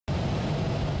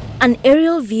An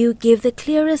aerial view gave the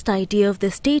clearest idea of the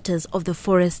status of the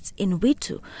forests in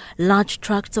Witu. Large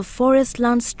tracts of forest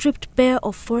land stripped bare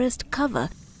of forest cover.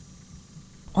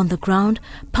 On the ground,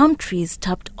 palm trees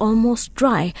tapped almost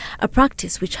dry, a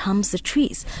practice which harms the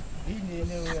trees,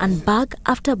 and bag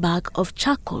after bag of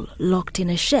charcoal locked in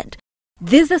a shed.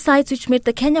 These are the sites which met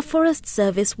the Kenya Forest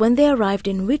Service when they arrived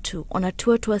in Witu on a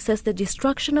tour to assess the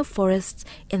destruction of forests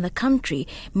in the country,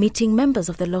 meeting members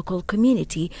of the local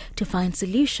community to find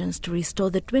solutions to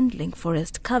restore the dwindling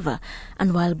forest cover.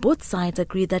 And while both sides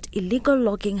agreed that illegal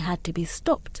logging had to be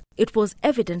stopped, it was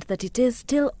evident that it is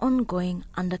still ongoing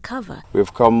undercover.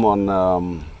 We've come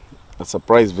on a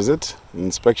surprise visit,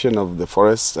 inspection of the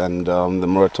forest and the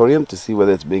moratorium to see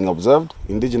whether it's being observed.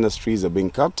 Indigenous trees are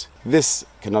being cut. This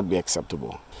cannot be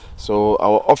acceptable. So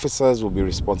our officers will be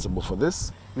responsible for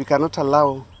this. We cannot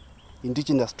allow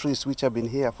indigenous trees which have been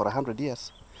here for 100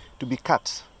 years to be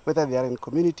cut, whether they are in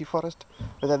community forest,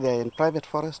 whether they are in private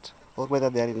forest, or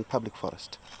whether they are in public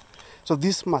forest. So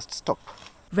this must stop.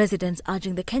 Residents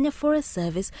urging the Kenya Forest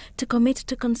Service to commit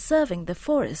to conserving the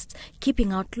forests,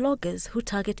 keeping out loggers who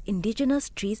target indigenous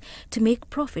trees to make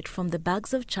profit from the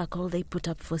bags of charcoal they put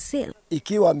up for sale.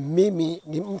 Ikiwa mimi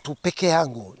ni mtu peke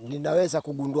yangu, ninaweza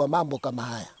kugundua mambo kama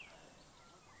haya.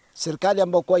 Serikali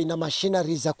ambayo kwa ina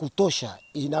machinery za kutosha,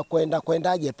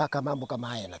 kwendaje paka mambo kama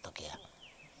haya yanatokea.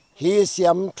 Hii si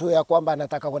ya mtu ya kwamba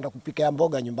anataka kwenda kupika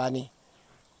mboga nyumbani.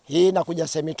 Hii inakuja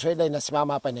semi trailer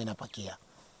inasimama hapa na inapakia.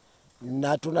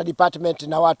 Na tuna department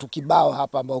na watu kibao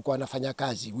hapa ambao kwa wanafanya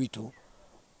kazi Witu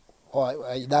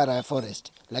kwa idara ya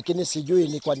forest, lakini sijui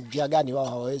ni kwa njia gani wao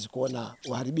hawawezi kuona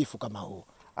uharibifu kama huu.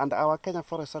 And our Kenya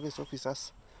Forest Service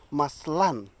officers must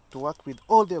learn to work with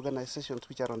all the organizations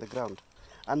which are on the ground,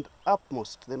 and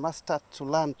upmost they must start to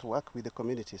learn to work with the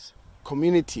communities.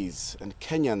 Communities and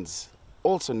Kenyans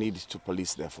also need to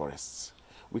police their forests.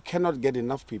 We cannot get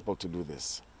enough people to do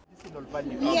this.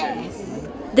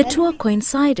 The tour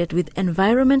coincided with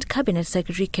Environment Cabinet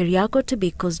Secretary Keriako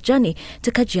Tobiko's journey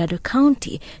to Kajiado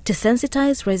County to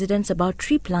sensitize residents about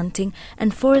tree planting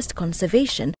and forest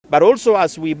conservation. But also,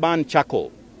 as we ban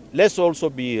charcoal, let's also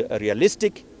be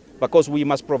realistic, because we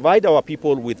must provide our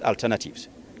people with alternatives,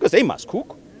 because they must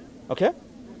cook, okay?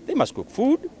 They must cook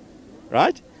food,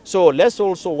 right? So let's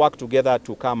also work together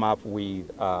to come up with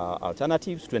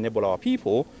alternatives to enable our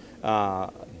people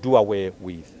do away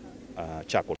with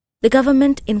charcoal. The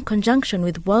government, in conjunction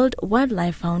with World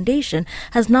Wildlife Foundation,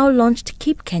 has now launched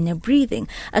Keep Kenya Breathing,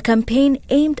 a campaign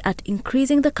aimed at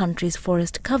increasing the country's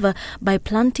forest cover by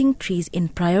planting trees in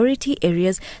priority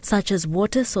areas such as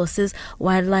water sources,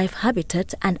 wildlife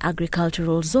habitats and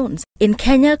agricultural zones. In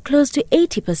Kenya, close to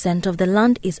 80% of the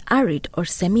land is arid or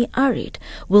semi-arid.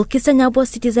 Wilkisa Nyabwa,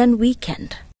 Citizen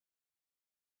Weekend.